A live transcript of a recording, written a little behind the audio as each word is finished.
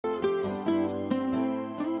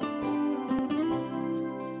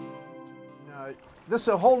this is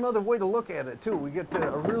a whole nother way to look at it too. We get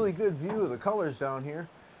a really good view of the colors down here.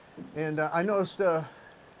 And I noticed that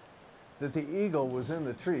the eagle was in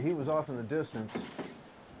the tree. He was off in the distance.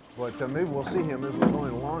 But maybe we'll see him as we're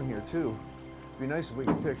going along here too. It'd be nice if we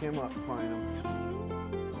could pick him up and find him.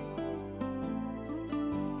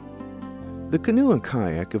 The canoe and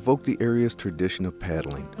kayak evoke the area's tradition of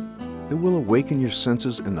paddling. It will awaken your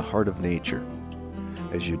senses in the heart of nature.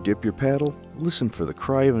 As you dip your paddle, listen for the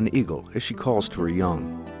cry of an eagle as she calls to her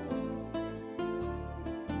young.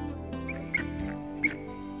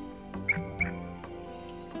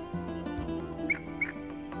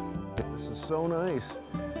 This is so nice.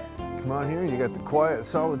 Come out here, you got the quiet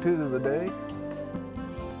solitude of the day.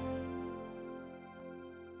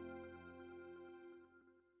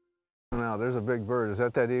 Now, there's a big bird. Is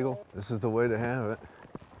that eagle? This is the way to have it.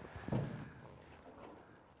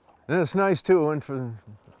 And it's nice too, and for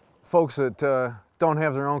folks that don't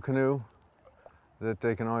have their own canoe, that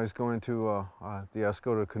they can always go into the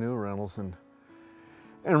Escoda canoe rentals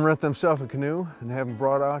and rent themselves a canoe and have them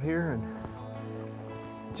brought out here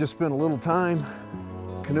and just spend a little time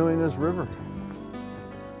canoeing this river.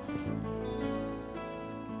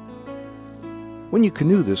 When you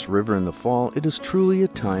canoe this river in the fall, it is truly a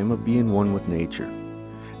time of being one with nature.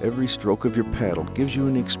 Every stroke of your paddle gives you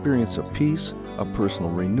an experience of peace, a personal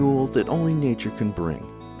renewal that only nature can bring.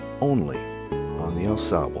 Only on the Au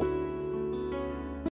Sable.